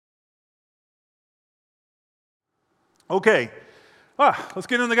Okay, let's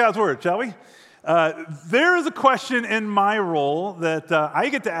get into God's Word, shall we? There is a question in my role that I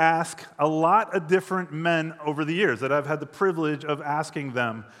get to ask a lot of different men over the years that I've had the privilege of asking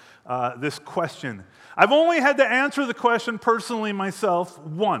them this question. I've only had to answer the question personally myself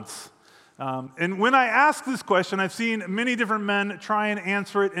once. And when I ask this question, I've seen many different men try and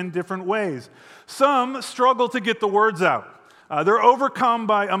answer it in different ways. Some struggle to get the words out. They're overcome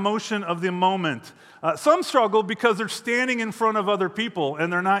by emotion of the moment. Some struggle because they're standing in front of other people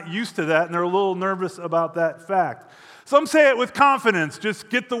and they're not used to that and they're a little nervous about that fact. Some say it with confidence, just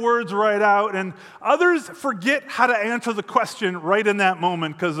get the words right out, and others forget how to answer the question right in that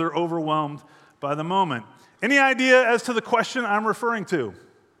moment because they're overwhelmed by the moment. Any idea as to the question I'm referring to?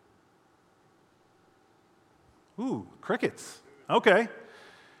 Ooh, crickets. Okay.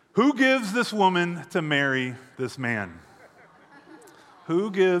 Who gives this woman to marry this man?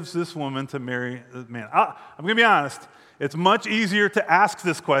 Who gives this woman to marry this man? I'm going to be honest. It's much easier to ask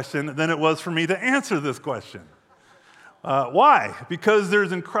this question than it was for me to answer this question. Why? Because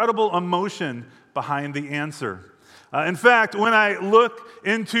there's incredible emotion behind the answer. In fact, when I look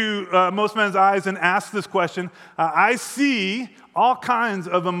into most men's eyes and ask this question, I see all kinds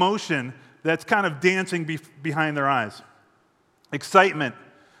of emotion that's kind of dancing behind their eyes. Excitement,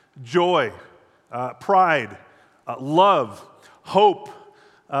 joy, pride, love, hope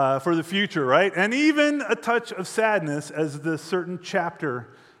for the future, right? And even a touch of sadness as this certain chapter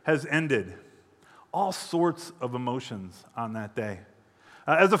has ended. All sorts of emotions on that day.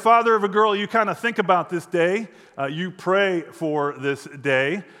 As a father of a girl, you kind of think about this day. You pray for this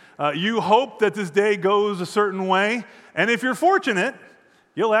day. You hope that this day goes a certain way. And if you're fortunate,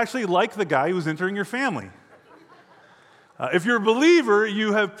 you'll actually like the guy who's entering your family. If you're a believer,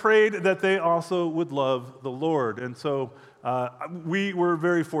 you have prayed that they also would love the Lord. And so we were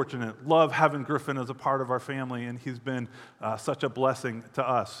very fortunate. Love having Griffin as a part of our family, and he's been such a blessing to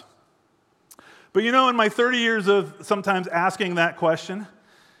us. But you know, in my 30 years of sometimes asking that question,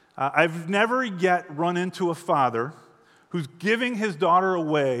 I've never yet run into a father who's giving his daughter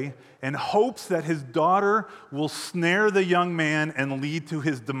away and hopes that his daughter will snare the young man and lead to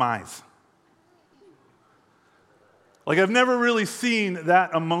his demise. Like, I've never really seen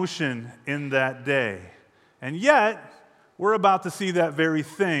that emotion in that day. And yet, we're about to see that very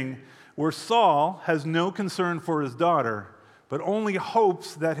thing where Saul has no concern for his daughter, but only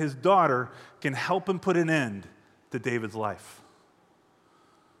hopes that his daughter can help him put an end to David's life.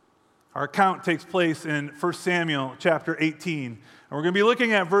 Our account takes place in 1 Samuel chapter 18, and we're going to be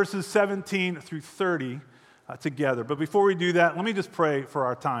looking at verses 17 through 30 together. But before we do that, let me just pray for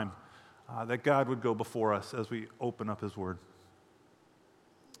our time, that God would go before us as we open up His Word.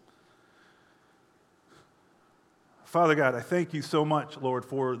 Father God, I thank you so much, Lord,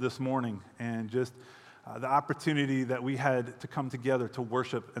 for this morning and just the opportunity that we had to come together to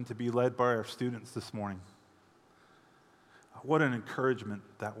worship and to be led by our students this morning. What an encouragement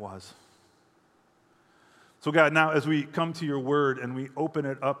that was. So God, now as we come to your word and we open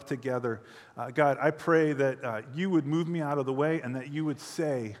it up together, God, I pray that you would move me out of the way and that you would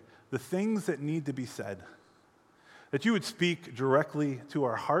say the things that need to be said, that you would speak directly to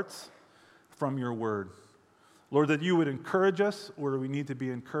our hearts from your word. Lord, that you would encourage us where we need to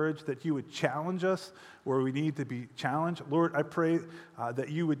be encouraged, that you would challenge us where we need to be challenged. Lord, I pray that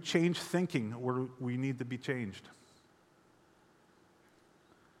you would change thinking where we need to be changed.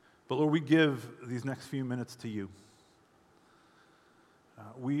 But Lord, we give these next few minutes to you.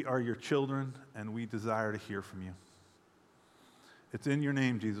 We are your children, and we desire to hear from you. It's in your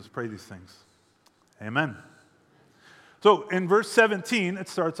name, Jesus. Pray these things. Amen. So in verse 17, it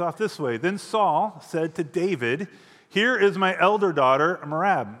starts off this way. Then Saul said to David, "Here is my elder daughter,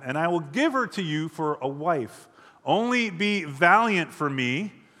 Merab, and I will give her to you for a wife. Only be valiant for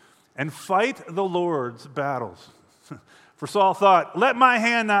me and fight the Lord's battles." For Saul thought, "Let my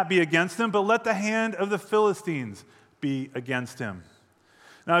hand not be against him, but let the hand of the Philistines be against him."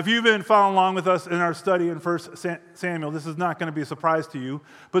 Now, if you've been following along with us in our study in 1 Samuel, this is not going to be a surprise to you,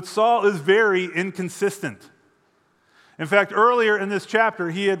 but Saul is very inconsistent. In fact, earlier in this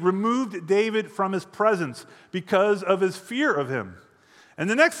chapter, he had removed David from his presence because of his fear of him. And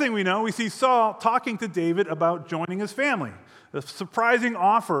the next thing we know, we see Saul talking to David about joining his family, a surprising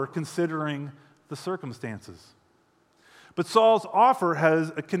offer considering the circumstances. But Saul's offer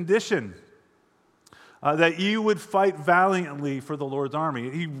has a condition, that you would fight valiantly for the Lord's army.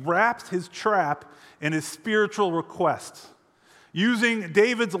 He wraps his trap in his spiritual requests, using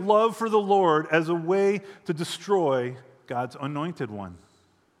David's love for the Lord as a way to destroy God's anointed one.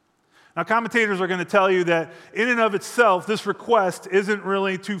 Now, commentators are going to tell you that in and of itself, this request isn't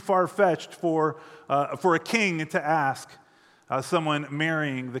really too far-fetched for a king to ask someone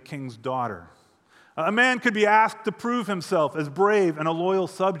marrying the king's daughter. A man could be asked to prove himself as brave and a loyal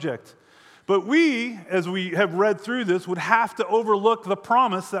subject. But we, as we have read through this, would have to overlook the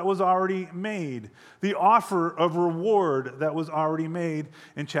promise that was already made, the offer of reward that was already made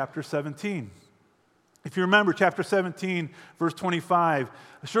in chapter 17. If you remember chapter 17, verse 25,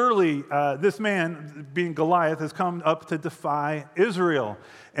 surely this man, being Goliath, has come up to defy Israel.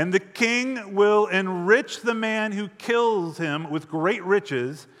 And the king will enrich the man who kills him with great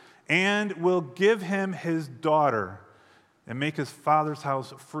riches and will give him his daughter and make his father's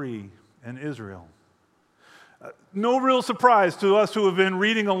house free in Israel. No real surprise to us who have been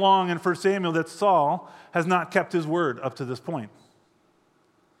reading along in 1 Samuel that Saul has not kept his word up to this point.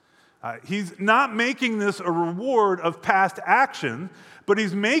 He's not making this a reward of past action, but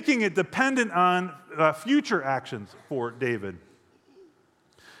he's making it dependent on future actions for David.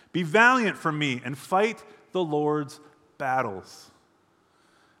 Be valiant for me and fight the Lord's battles.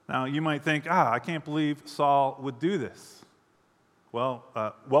 Now, you might think, I can't believe Saul would do this. Well,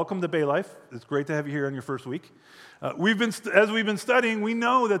 welcome to Bay Life. It's great to have you here on your first week. As we've been studying, we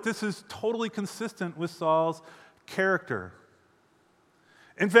know that this is totally consistent with Saul's character.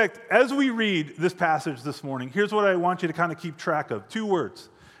 In fact, as we read this passage this morning, here's what I want you to kind of keep track of. 2 words,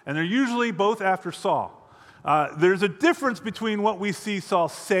 and they're usually both after Saul. There's a difference between what we see Saul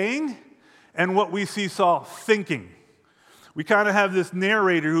saying and what we see Saul thinking. We kind of have this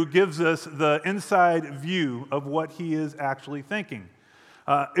narrator who gives us the inside view of what he is actually thinking.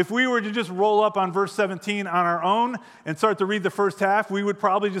 If we were to just roll up on verse 17 on our own and start to read the first half, we would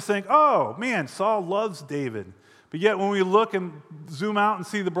probably just think, oh, man, Saul loves David. But yet when we look and zoom out and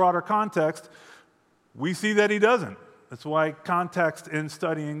see the broader context, we see that he doesn't. That's why context in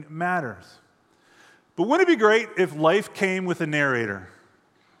studying matters. But wouldn't it be great if life came with a narrator?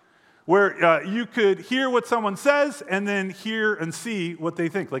 Where you could hear what someone says and then hear and see what they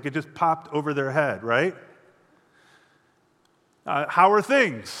think, like it just popped over their head, right? How are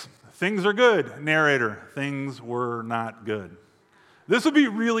things? Things are good, narrator. Things were not good. This would be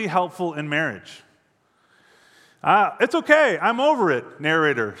really helpful in marriage. It's okay, I'm over it,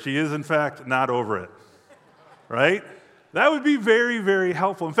 narrator. She is, in fact, not over it, right? That would be very, very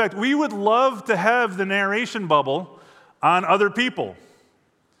helpful. In fact, we would love to have the narration bubble on other people,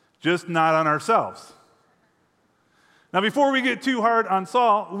 just not on ourselves. Now, before we get too hard on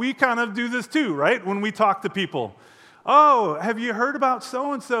Saul, we kind of do this too, right? When we talk to people. Oh, have you heard about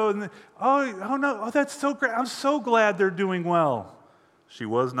so-and-so? And oh no, that's so great. I'm so glad they're doing well. She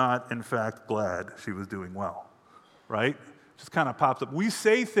was not, in fact, glad she was doing well. Right? Just kind of pops up. We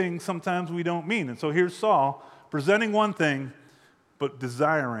say things sometimes we don't mean. And so here's Saul presenting one thing, but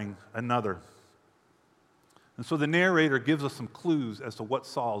desiring another. And so the narrator gives us some clues as to what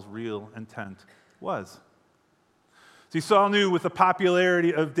Saul's real intent was. See, Saul knew with the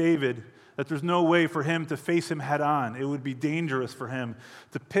popularity of David that there's no way for him to face him head on. It would be dangerous for him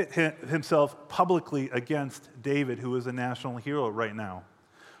to pit himself publicly against David, who is a national hero right now.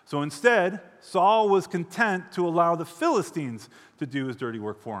 So instead, Saul was content to allow the Philistines to do his dirty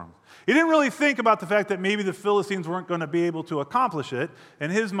work for him. He didn't really think about the fact that maybe the Philistines weren't going to be able to accomplish it. In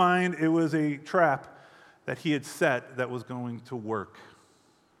his mind, it was a trap that he had set that was going to work.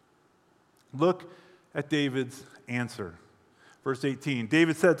 Look at David's answer. Verse 18,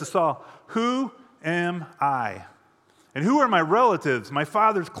 David said to Saul, "Who am I? And who are my relatives, my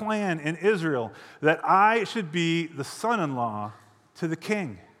father's clan in Israel, that I should be the son-in-law to the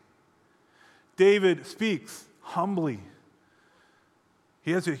king?" David speaks humbly.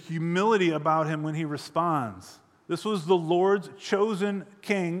 He has a humility about him when he responds. This was the Lord's chosen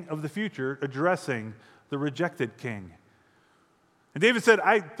king of the future addressing the rejected king. And David said,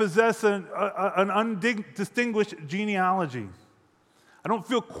 I possess an undistinguished genealogy. I don't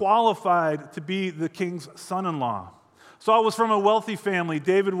feel qualified to be the king's son-in-law. Saul was from a wealthy family.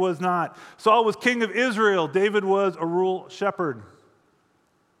 David was not. Saul was king of Israel. David was a rural shepherd.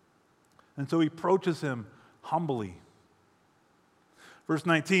 And so he approaches him humbly. Verse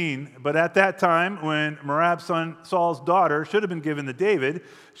 19, but at that time, when Merab's son Saul's daughter should have been given to David,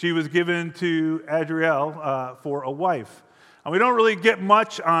 she was given to Adriel for a wife. And we don't really get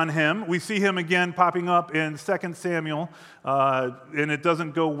much on him. We see him again popping up in 2 Samuel, and it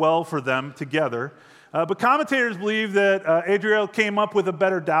doesn't go well for them together. But commentators believe that Adriel came up with a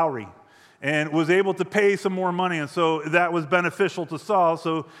better dowry and was able to pay some more money, and so that was beneficial to Saul.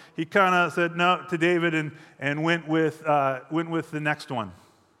 So he kind of said no to David and went with the next one.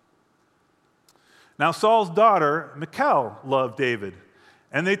 Now Saul's daughter, Michal, loved David,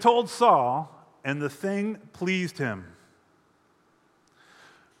 And they told Saul, and the thing pleased him.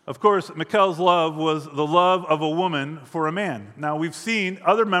 Of course, Michal's love was the love of a woman for a man. Now, we've seen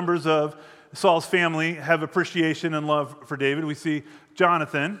other members of Saul's family have appreciation and love for David. We see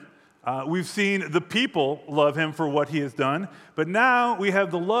Jonathan. We've seen the people love him for what he has done. But now we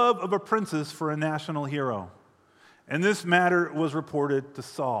have the love of a princess for a national hero. And this matter was reported to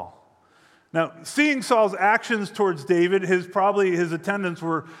Saul. Now, seeing Saul's actions towards David, his attendants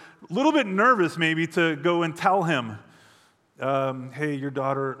were a little bit nervous maybe to go and tell him, hey, your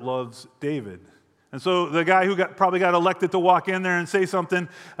daughter loves David. And so the guy who probably got elected to walk in there and say something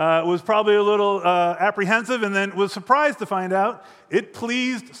was probably a little apprehensive, and then was surprised to find out it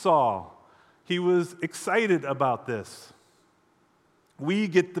pleased Saul. He was excited about this. We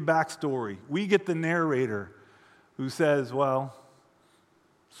get the backstory. We get the narrator who says, well,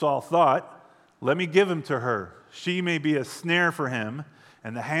 Saul thought, let me give him to her. She may be a snare for him,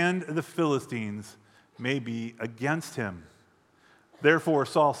 and the hand of the Philistines may be against him. Therefore,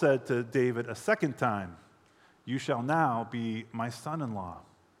 Saul said to David a second time, you shall now be my son-in-law.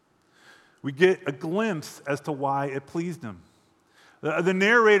 We get a glimpse as to why it pleased him. The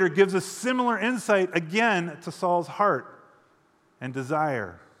narrator gives a similar insight again to Saul's heart and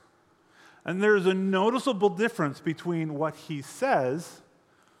desire. And there's a noticeable difference between what he says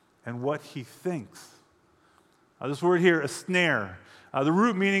and what he thinks. This word here, a snare. The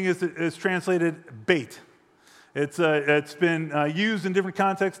root meaning is translated bait. It's been used in different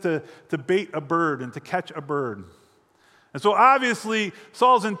contexts to bait a bird and to catch a bird. And so obviously,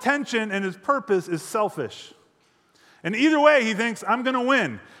 Saul's intention and his purpose is selfish. And either way, he thinks, I'm going to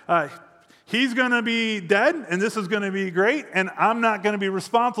win. He's going to be dead, and this is going to be great, and I'm not going to be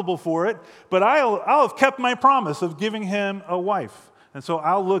responsible for it, but I'll have kept my promise of giving him a wife. And so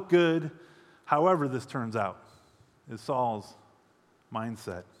I'll look good however this turns out, is Saul's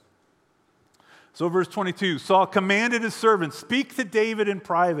mindset. So verse 22, Saul commanded his servants, speak to David in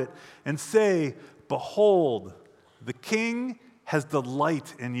private and say, behold, the king has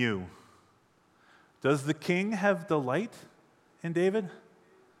delight in you. Does the king have delight in David?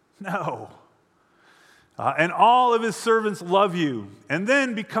 No. And all of his servants love you, and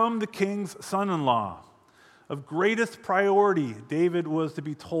then become the king's son-in-law. Of greatest priority, David was to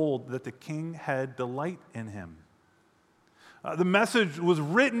be told that the king had delight in him. The message was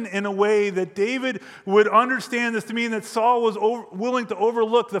written in a way that David would understand this to mean that Saul was willing to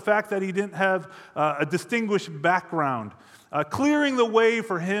overlook the fact that he didn't have a distinguished background, clearing the way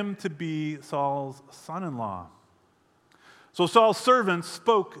for him to be Saul's son-in-law. So Saul's servants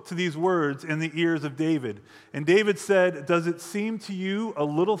spoke to these words in the ears of David. And David said, does it seem to you a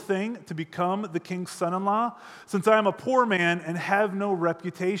little thing to become the king's son-in-law, since I am a poor man and have no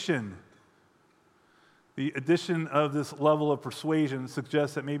reputation? The addition of this level of persuasion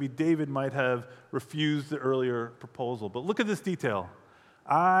suggests that maybe David might have refused the earlier proposal. But look at this detail.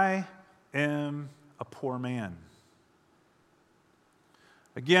 I am a poor man.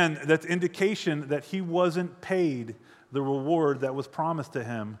 Again, that's indication that he wasn't paid the reward that was promised to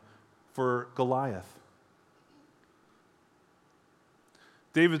him for Goliath.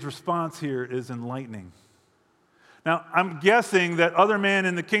 David's response here is enlightening. Now, I'm guessing that other men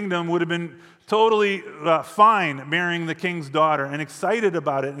in the kingdom would have been totally fine marrying the king's daughter and excited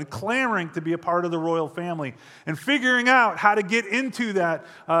about it and clamoring to be a part of the royal family and figuring out how to get into that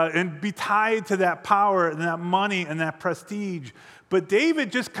and be tied to that power and that money and that prestige. But David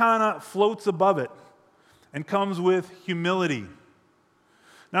just kind of floats above it and comes with humility.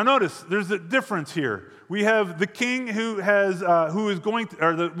 Now notice, there's a difference here. We have the king who is going to,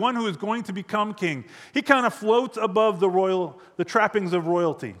 or the one who is going to become king. He kind of floats above the trappings of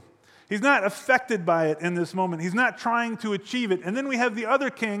royalty. He's not affected by it in this moment. He's not trying to achieve it. And then we have the other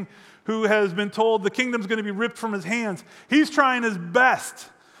king who has been told the kingdom's going to be ripped from his hands. He's trying his best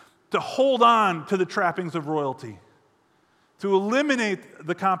to hold on to the trappings of royalty, to eliminate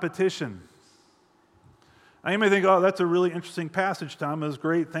the competition. Now, you may think, oh, that's a really interesting passage, Tom. It was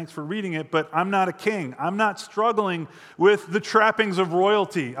great. Thanks for reading it. But I'm not a king. I'm not struggling with the trappings of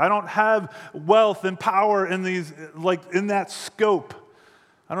royalty. I don't have wealth and power in that scope.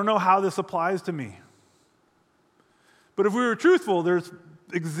 I don't know how this applies to me. But if we were truthful, there's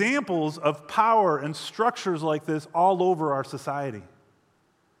examples of power and structures like this all over our society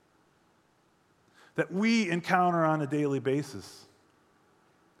that we encounter on a daily basis.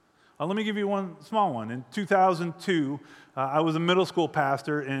 Let me give you one small one. In 2002, I was a middle school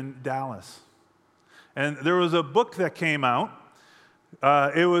pastor in Dallas. And there was a book that came out.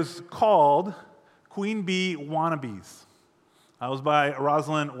 It was called Queen Bee Wannabes. It was by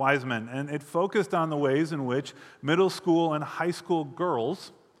Rosalind Wiseman, and it focused on the ways in which middle school and high school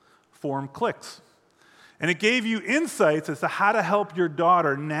girls form cliques. And it gave you insights as to how to help your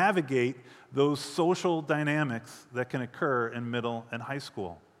daughter navigate those social dynamics that can occur in middle and high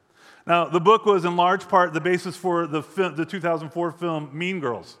school. Now, the book was in large part the basis for the 2004 film Mean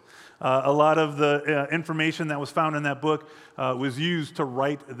Girls. A lot of the information that was found in that book was used to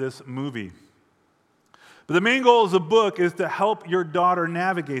write this movie. But the main goal of the book is to help your daughter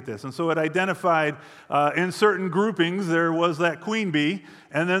navigate this. And so it identified in certain groupings, there was that queen bee,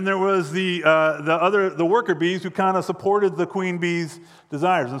 and then there was the worker bees who kind of supported the queen bee's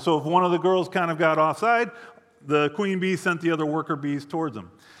desires. And so if one of the girls kind of got offside, the queen bee sent the other worker bees towards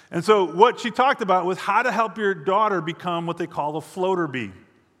them. And so what she talked about was how to help your daughter become what they call the floater bee.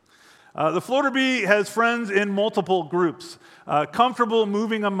 The floater bee has friends in multiple groups, comfortable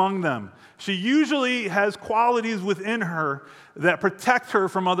moving among them. She usually has qualities within her that protect her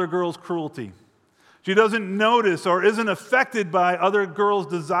from other girls' cruelty. She doesn't notice or isn't affected by other girls'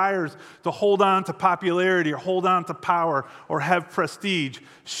 desires to hold on to popularity or hold on to power or have prestige.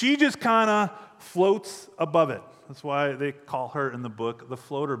 She just kind of floats above it. That's why they call her in the book the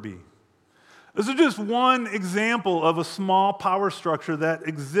floater bee. This is just one example of a small power structure that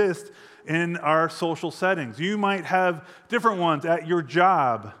exists in our social settings. You might have different ones at your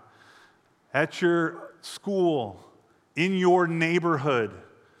job, at your school, in your neighborhood,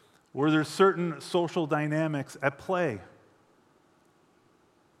 where there's certain social dynamics at play.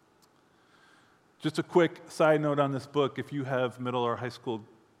 Just a quick side note on this book. If you have middle or high school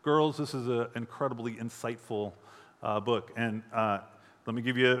girls, this is an incredibly insightful book. And let me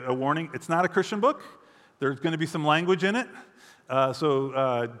give you a warning. It's not a Christian book. There's going to be some language in it.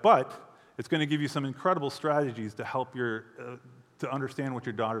 But it's going to give you some incredible strategies to help to understand what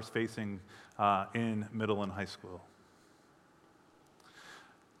your daughter's facing in middle and high school.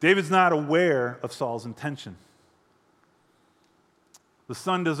 David's not aware of Saul's intention. The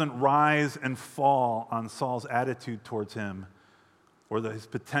sun doesn't rise and fall on Saul's attitude towards him or his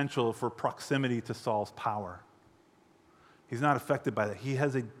potential for proximity to Saul's power. He's not affected by that. He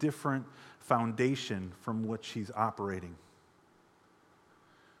has a different foundation from which he's operating.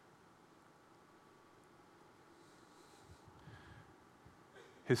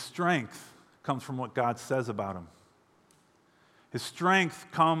 His strength comes from what God says about him. His strength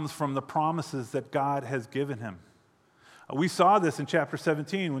comes from the promises that God has given him. We saw this in chapter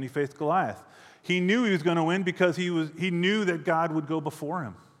 17 when he faced Goliath. He knew he was going to win because he knew that God would go before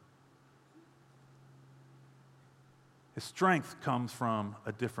him. His strength comes from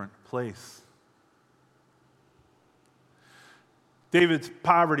a different place. David's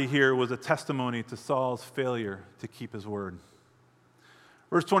poverty here was a testimony to Saul's failure to keep his word.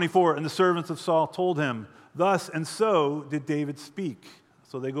 Verse 24, and the servants of Saul told him, thus and so did David speak.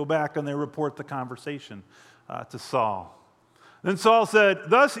 So they go back and they report the conversation to Saul. Then Saul said,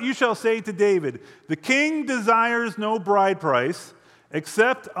 thus you shall say to David, the king desires no bride price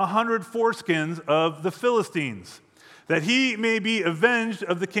except 100 foreskins of the Philistines, that he may be avenged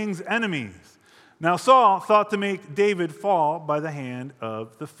of the king's enemies. Now Saul thought to make David fall by the hand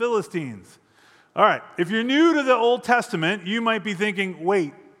of the Philistines. All right, if you're new to the Old Testament, you might be thinking,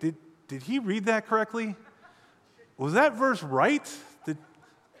 wait, did he read that correctly? Was that verse right?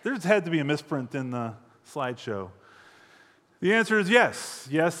 There had to be a misprint in the slideshow. The answer is yes.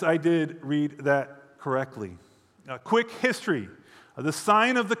 Yes, I did read that correctly. A quick history. The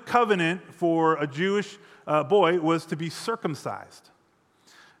sign of the covenant for a Jewish boy was to be circumcised.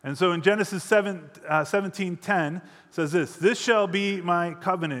 And so in Genesis 17:10 says this shall be my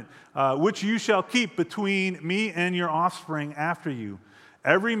covenant, which you shall keep between me and your offspring after you.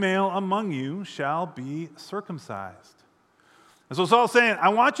 Every male among you shall be circumcised. And so Saul's saying, I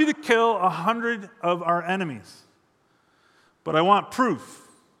want you to kill 100 of our enemies, but I want proof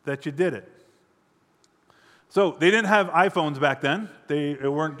that you did it. So they didn't have iPhones back then. They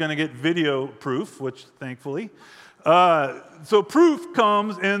weren't going to get video proof, which thankfully. So proof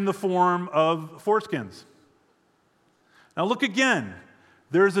comes in the form of foreskins. Now look again.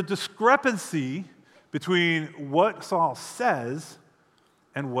 There's a discrepancy between what Saul says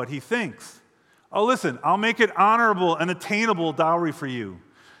and what he thinks. Oh, listen, I'll make it honorable and attainable dowry for you.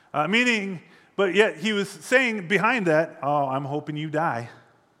 But yet he was saying behind that, oh, I'm hoping you die.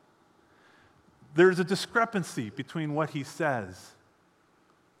 There's a discrepancy between what he says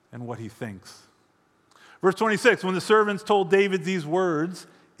and what he thinks. Verse 26, when the servants told David these words,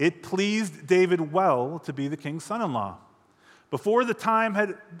 it pleased David well to be the king's son-in-law, before the time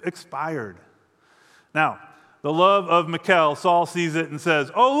had expired. Now, the love of Michal, Saul sees it and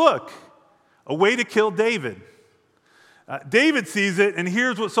says, oh, look, a way to kill David. David sees it and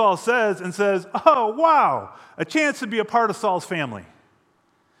hears what Saul says and says, oh, wow, a chance to be a part of Saul's family.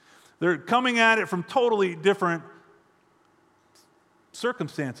 They're coming at it from totally different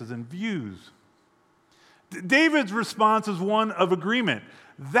circumstances and views. David's response is one of agreement.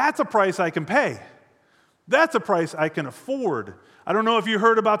 That's a price I can pay. That's a price I can afford. I don't know if you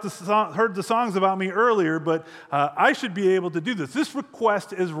heard the songs about me earlier, but I should be able to do this. This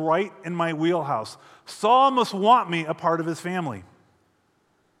request is right in my wheelhouse. Saul must want me a part of his family.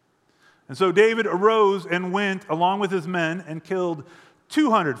 And so David arose and went along with his men and killed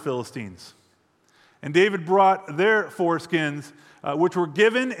 200 Philistines. And David brought their foreskins, which were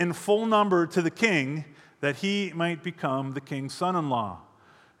given in full number to the king, that he might become the king's son-in-law.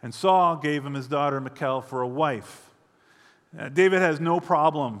 And Saul gave him his daughter Michal for a wife. David has no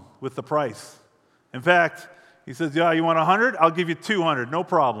problem with the price. In fact, he says, yeah, you want 100? I'll give you 200, no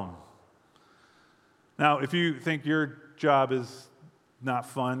problem. Now, if you think your job is not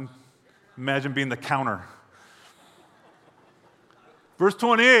fun, imagine being the counter. Verse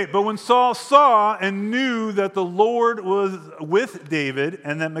 28, but when Saul saw and knew that the Lord was with David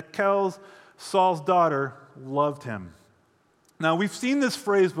and that Michal, Saul's daughter, loved him. Now, we've seen this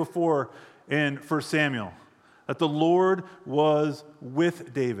phrase before in 1 Samuel, that the Lord was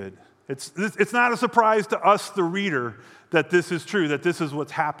with David. It's not a surprise to us, the reader, that this is true, that this is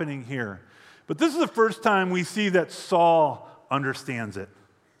what's happening here. But this is the first time we see that Saul understands it,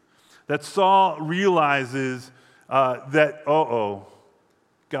 that Saul realizes that,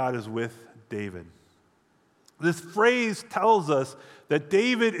 God is with David. This phrase tells us that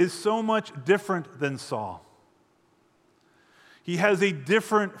David is so much different than Saul. He has a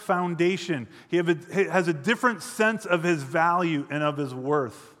different foundation. He has a different sense of his value and of his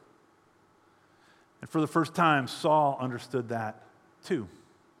worth. And for the first time, Saul understood that too.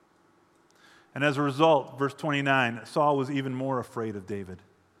 And as a result, verse 29, Saul was even more afraid of David.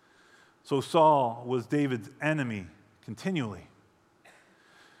 So Saul was David's enemy continually.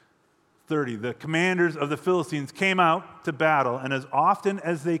 30, the commanders of the Philistines came out to battle, and as often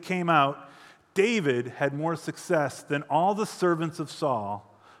as they came out, David had more success than all the servants of Saul,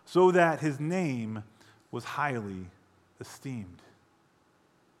 so that his name was highly esteemed.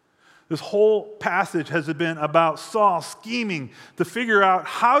 This whole passage has been about Saul scheming to figure out,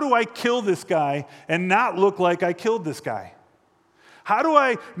 how do I kill this guy and not look like I killed this guy? How do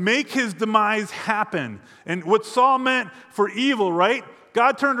I make his demise happen? And what Saul meant for evil, right?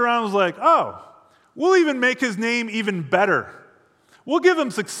 God turned around and was like, we'll even make his name even better. We'll give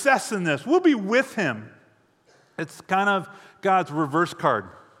him success in this. We'll be with him. It's kind of God's reverse card.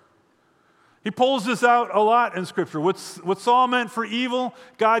 He pulls this out a lot in Scripture. What Saul meant for evil,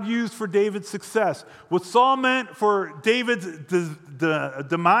 God used for David's success. What Saul meant for David's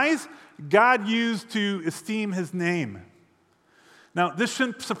demise, God used to esteem his name. Now, this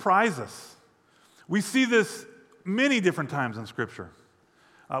shouldn't surprise us. We see this many different times in Scripture.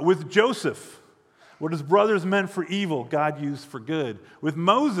 With Joseph, what his brothers meant for evil, God used for good. With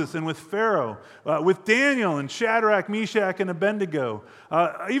Moses and with Pharaoh. With Daniel and Shadrach, Meshach, and Abednego.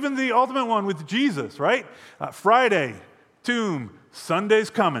 Even the ultimate one with Jesus, right? Friday, tomb, Sunday's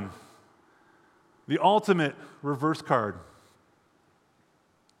coming. The ultimate reverse card.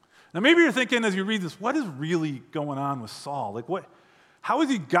 Now maybe you're thinking as you read this, what is really going on with Saul? How has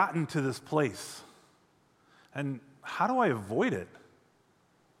he gotten to this place? And how do I avoid it?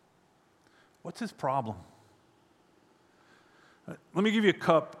 What's his problem? Let me give you a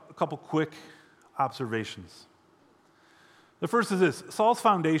couple quick observations. The first is this: Saul's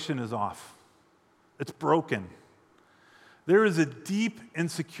foundation is off. It's broken. There is a deep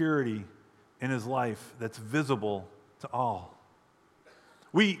insecurity in his life that's visible to all.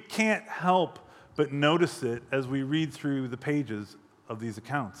 We can't help but notice it as we read through the pages of these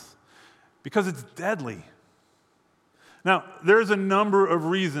accounts, because it's deadly. Now, there's a number of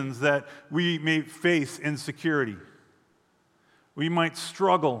reasons that we may face insecurity. We might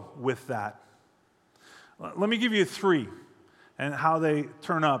struggle with that. Let me give you 3 and how they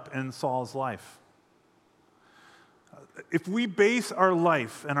turn up in Saul's life. If we base our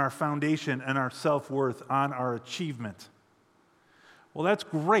life and our foundation and our self-worth on our achievement, well, that's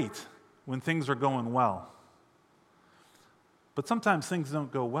great when things are going well. But sometimes things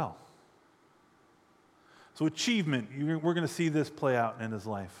don't go well. So achievement, we're going to see this play out in his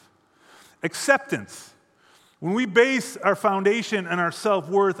life. Acceptance. When we base our foundation and our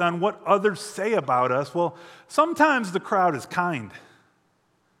self-worth on what others say about us, well, sometimes the crowd is kind.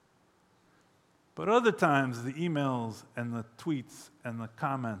 But other times the emails and the tweets and the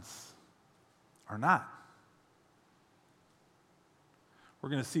comments are not. We're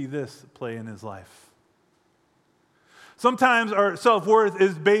going to see this play in his life. Sometimes our self-worth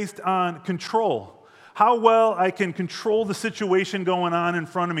is based on control. How well I can control the situation going on in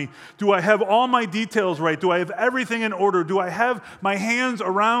front of me. Do I have all my details right? Do I have everything in order? Do I have my hands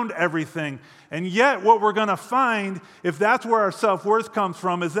around everything? And yet what we're going to find, if that's where our self-worth comes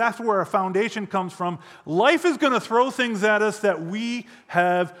from, is that's where our foundation comes from, life is going to throw things at us that we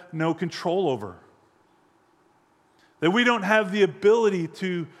have no control over. That we don't have the ability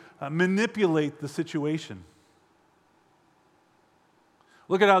to manipulate the situation.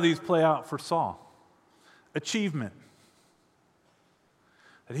 Look at how these play out for Saul. Achievement.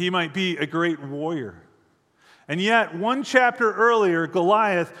 That he might be a great warrior. And yet, one chapter earlier,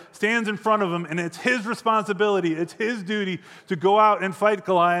 Goliath stands in front of him, and it's his responsibility, it's his duty to go out and fight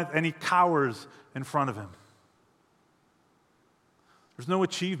Goliath, and he cowers in front of him. There's no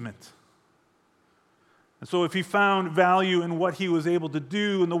achievement. And so if he found value in what he was able to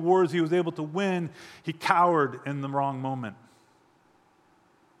do and the wars he was able to win, he cowered in the wrong moment.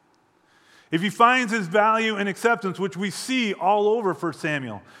 If he finds his value in acceptance, which we see all over 1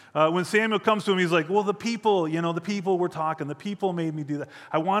 Samuel, when Samuel comes to him, he's like, well, the people were talking. The people made me do that.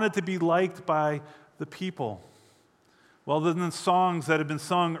 I wanted to be liked by the people. Well, then the songs that had been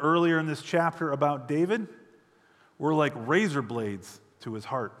sung earlier in this chapter about David were like razor blades to his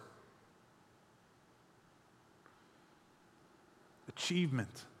heart.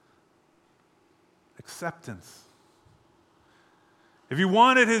 Achievement. Acceptance. If he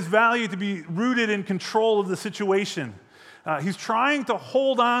wanted his value to be rooted in control of the situation, he's trying to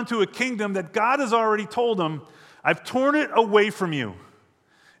hold on to a kingdom that God has already told him, I've torn it away from you.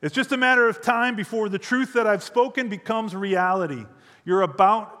 It's just a matter of time before the truth that I've spoken becomes reality. You're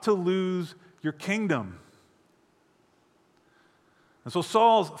about to lose your kingdom. And so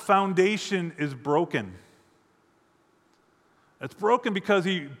Saul's foundation is broken. It's broken because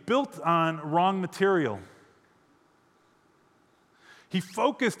he built on wrong material. He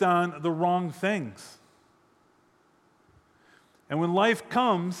focused on the wrong things. And when life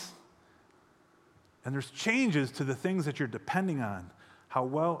comes and there's changes to the things that you're depending on, how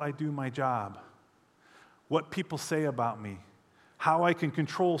well I do my job, what people say about me, how I can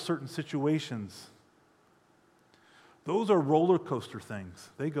control certain situations, those are roller coaster things.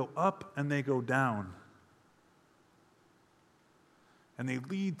 They go up and they go down. And they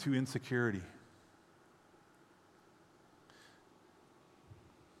lead to insecurity.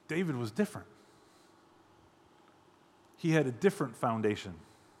 David was different. He had a different foundation.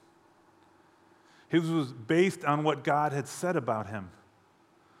 His was based on what God had said about him,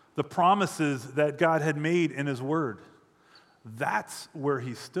 the promises that God had made in his word. That's where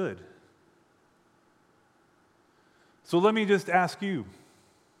he stood. So let me just ask you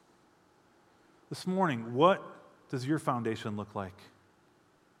this morning, what does your foundation look like?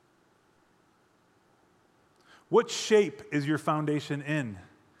 What shape is your foundation in?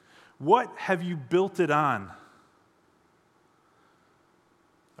 What have you built it on?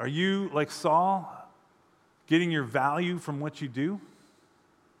 Are you, like Saul, getting your value from what you do?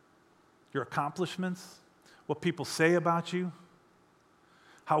 Your accomplishments? What people say about you?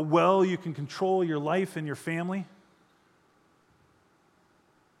 How well you can control your life and your family?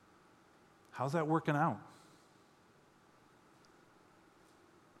 How's that working out?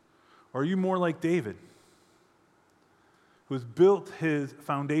 Or are you more like David, who has built his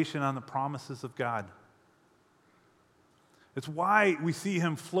foundation on the promises of God? It's why we see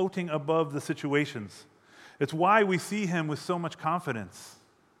him floating above the situations. It's why we see him with so much confidence.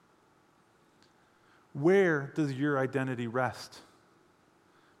 Where does your identity rest?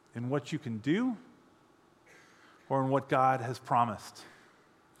 In what you can do or in what God has promised?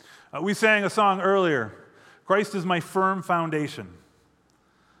 We sang a song earlier, Christ is my firm foundation,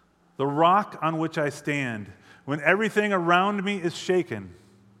 the rock on which I stand. When everything around me is shaken,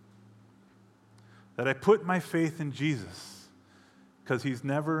 that I put my faith in Jesus because he's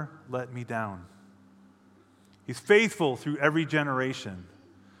never let me down. He's faithful through every generation,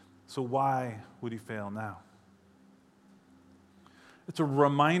 so why would he fail now? It's a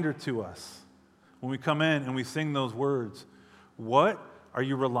reminder to us when we come in and we sing those words. What are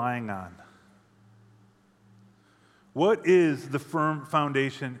you relying on? What is the firm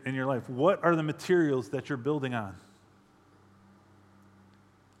foundation in your life? What are the materials that you're building on?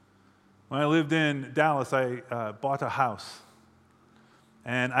 When I lived in Dallas, I bought a house.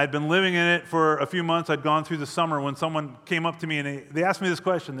 And I'd been living in it for a few months. I'd gone through the summer when someone came up to me and they asked me this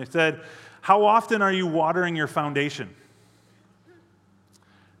question. They said, how often are you watering your foundation?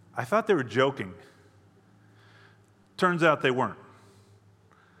 I thought they were joking. Turns out they weren't.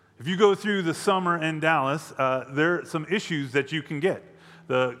 If you go through the summer in Dallas, there are some issues that you can get.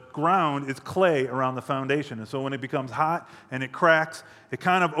 The ground is clay around the foundation. And so when it becomes hot and it cracks, it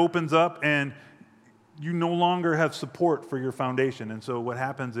kind of opens up and you no longer have support for your foundation. And so what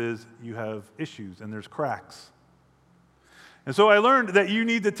happens is you have issues and there's cracks. And so I learned that you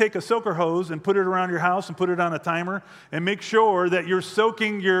need to take a soaker hose and put it around your house and put it on a timer and make sure that you're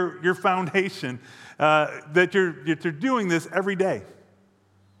soaking your foundation, that you're doing this every day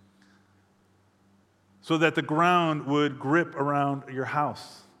so that the ground would grip around your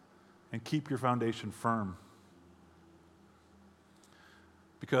house and keep your foundation firm.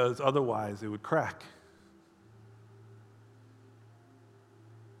 Because otherwise it would crack.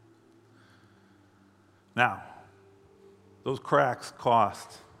 Now, those cracks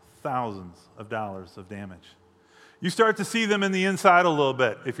cost thousands of dollars of damage. You start to see them in the inside a little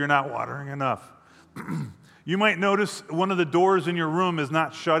bit if you're not watering enough. You might notice one of the doors in your room is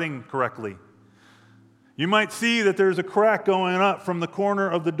not shutting correctly. You might see that there's a crack going up from the corner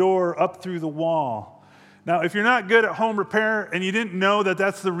of the door up through the wall. Now, if you're not good at home repair and you didn't know that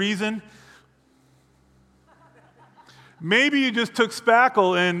that's the reason, maybe you just took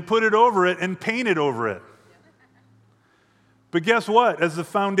spackle and put it over it and painted over it. But guess what? As the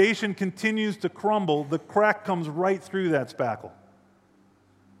foundation continues to crumble, the crack comes right through that spackle.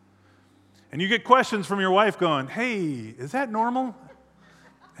 And you get questions from your wife going, "Hey, is that normal?"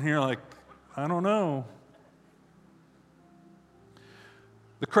 And you're like, "I don't know."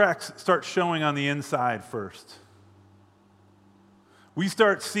 The cracks start showing on the inside first. We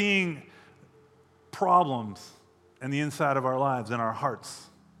start seeing problems in the inside of our lives, in our hearts,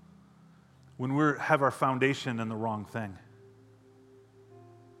 when we have our foundation in the wrong thing.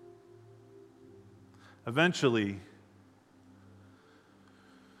 Eventually,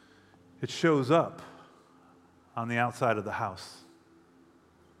 it shows up on the outside of the house,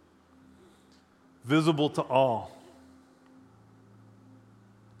 visible to all.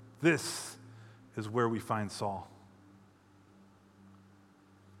 This is where we find Saul.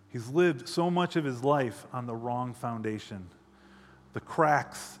 He's lived so much of his life on the wrong foundation. The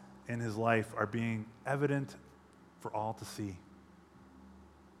cracks in his life are being evident for all to see.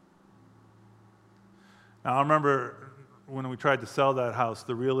 Now, I remember when we tried to sell that house,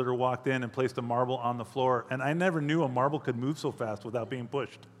 the realtor walked in and placed a marble on the floor, and I never knew a marble could move so fast without being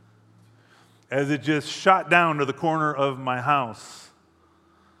pushed, as it just shot down to the corner of my house.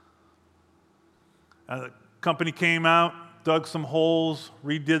 The company came out, dug some holes,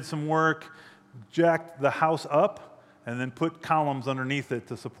 redid some work, jacked the house up, and then put columns underneath it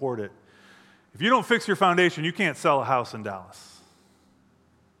to support it. If you don't fix your foundation, you can't sell a house in Dallas.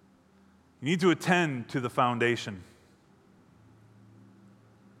 You need to attend to the foundation.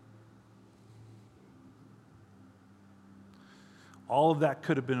 All of that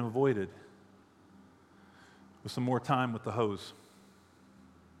could have been avoided with some more time with the hose.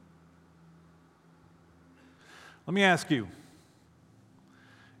 Let me ask you,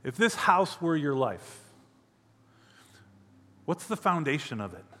 if this house were your life, what's the foundation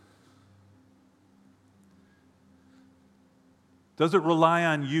of it? Does it rely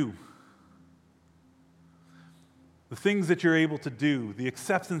on you? The things that you're able to do, the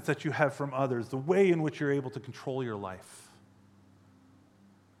acceptance that you have from others, the way in which you're able to control your life?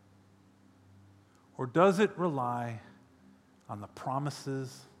 Or does it rely on the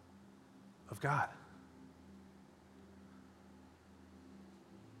promises of God?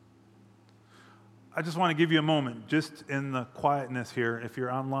 I just want to give you a moment, just in the quietness here. If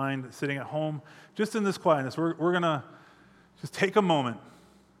you're online, sitting at home, just in this quietness, we're going to just take a moment.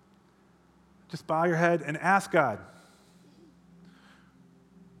 Just bow your head and ask God,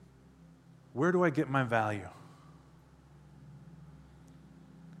 where do I get my value?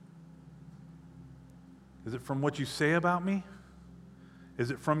 Is it from what you say about me?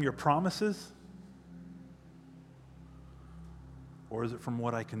 Is it from your promises? Or is it from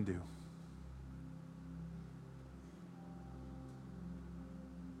what I can do?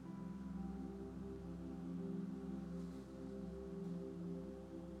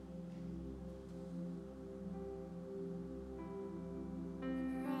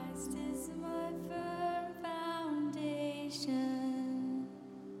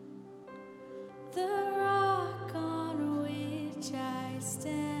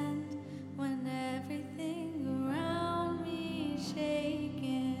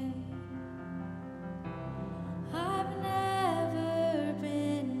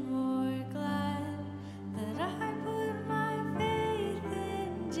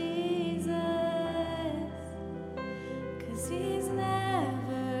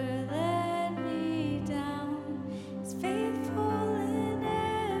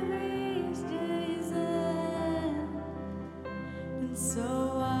 So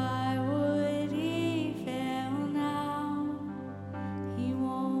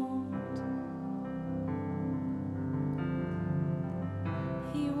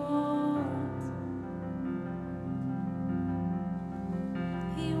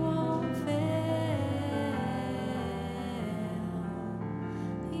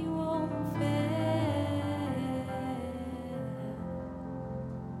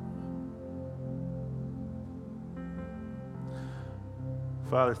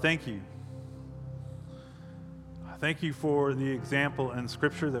Father, thank you. Thank you for the example in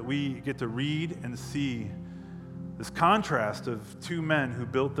Scripture that we get to read and see this contrast of two men who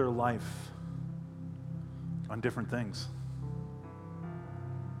built their life on different things.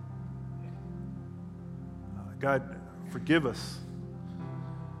 God, forgive us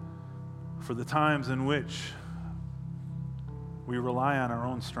for the times in which we rely on our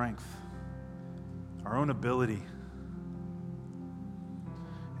own strength, our own ability,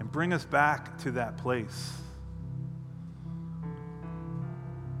 and bring us back to that place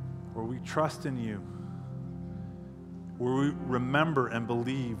where we trust in you, where we remember and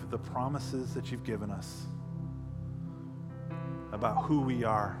believe the promises that you've given us about who we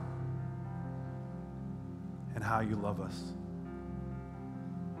are and how you love us.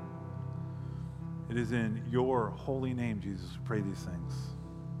 It is in your holy name, Jesus, we pray these things.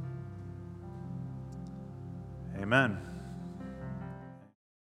 Amen.